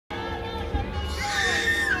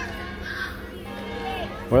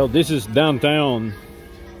Well, this is downtown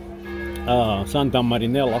Santa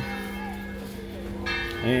Marinella,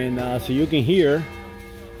 and so you can hear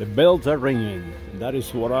the bells are ringing. That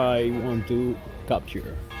is what I want to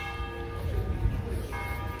capture.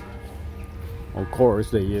 Of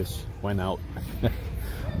course, they just went out.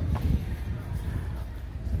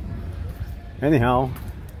 Anyhow,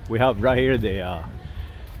 we have right here the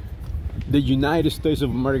United States of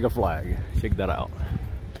America flag. Check that out.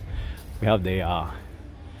 We have the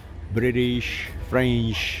British,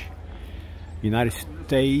 French, United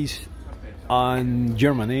States, and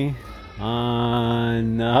Germany,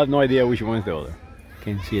 and I have no idea which one is the other.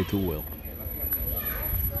 Can't see it too well.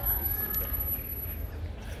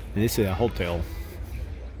 And this is a hotel,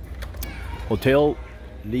 Hotel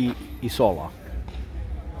Isola.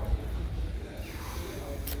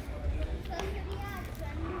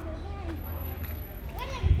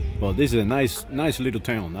 Well, this is a nice little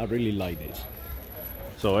town. I really like this.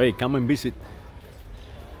 So hey, come and visit.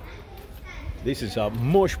 This is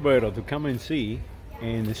much better to come and see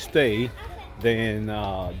and stay than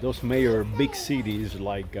those major big cities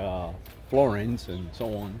like Florence and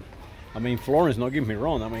so on. I mean, Florence, don't get me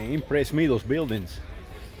wrong, I mean, impressed me, those buildings.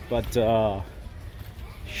 But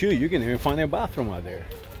shoot, you can even find a bathroom out there.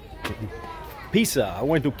 Pisa, I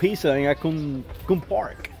went to Pisa and I couldn't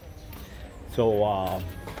park. So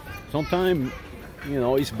sometimes, you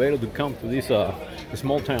know, it's better to come to these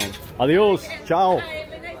small towns. Adios, ciao.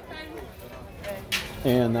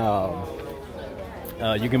 And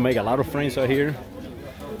you can make a lot of friends out here.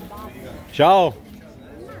 Ciao.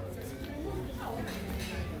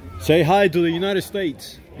 Say hi to the United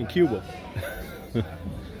States and Cuba.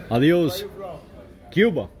 Adios.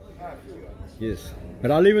 Cuba. Yes.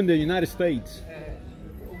 But I live in the United States.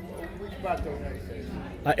 Which part of the United States?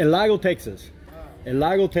 El Lago, Texas. El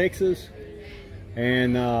Lago, Texas.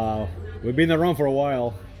 And we've been around for a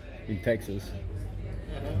while in Texas.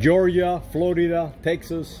 Georgia, Florida,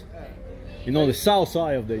 Texas. You know, the south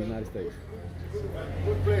side of the United States.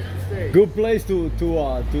 Good place to stay. Good place to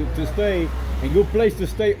stay, and good place to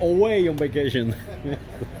stay away on vacation.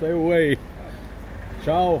 Stay away.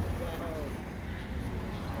 Ciao.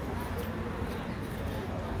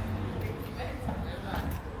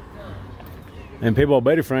 And people are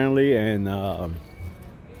very friendly, and I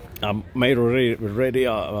made already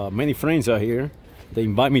many friends out here. They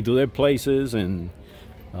invite me to their places and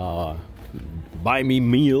buy me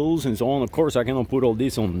meals and so on. Of course, I cannot put all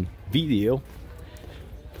this on video.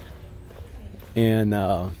 And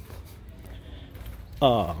I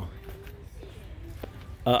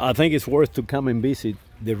think it's worth to come and visit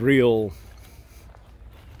the real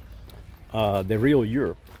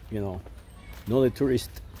Europe, you know, not the tourist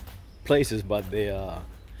places, but the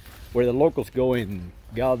where the locals go and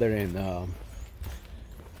gather and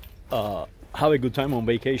have a good time on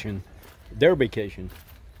vacation, their vacation.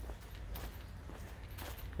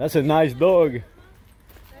 That's a nice dog.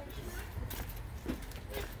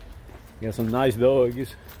 Got some nice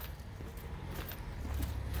dogs.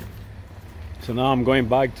 So now I'm going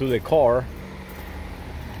back to the car,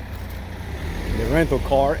 the rental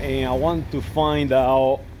car, and I want to find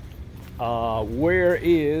out where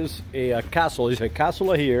is a castle. It's a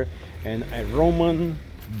castle here and a Roman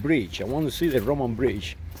bridge. I want to see the Roman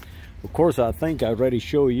bridge. Of course, I think I already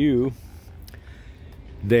showed you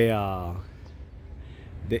the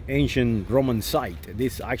ancient Roman site.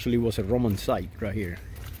 This actually was a Roman site right here.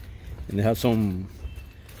 And they have some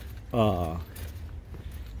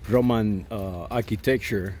Roman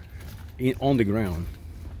architecture on the ground.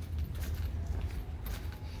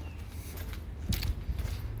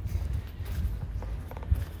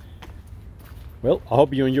 Well, I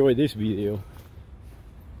hope you enjoyed this video.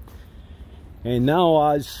 And now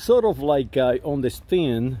I sort of like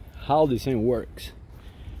understand how this thing works.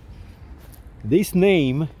 This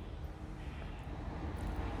name,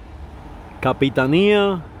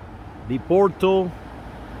 Capitania di Porto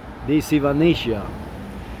di Sivanesia.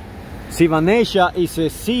 Sivanesia is a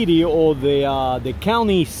city or the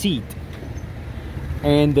county seat,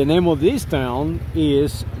 and the name of this town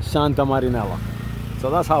is Santa Marinella.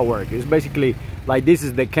 So that's how it works. It's basically like this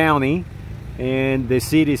is the county and the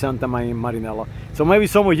city Santa Marinella. So maybe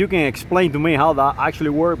some of you can explain to me how that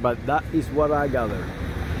actually works, but that is what I gathered.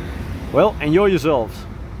 Well, enjoy yourselves.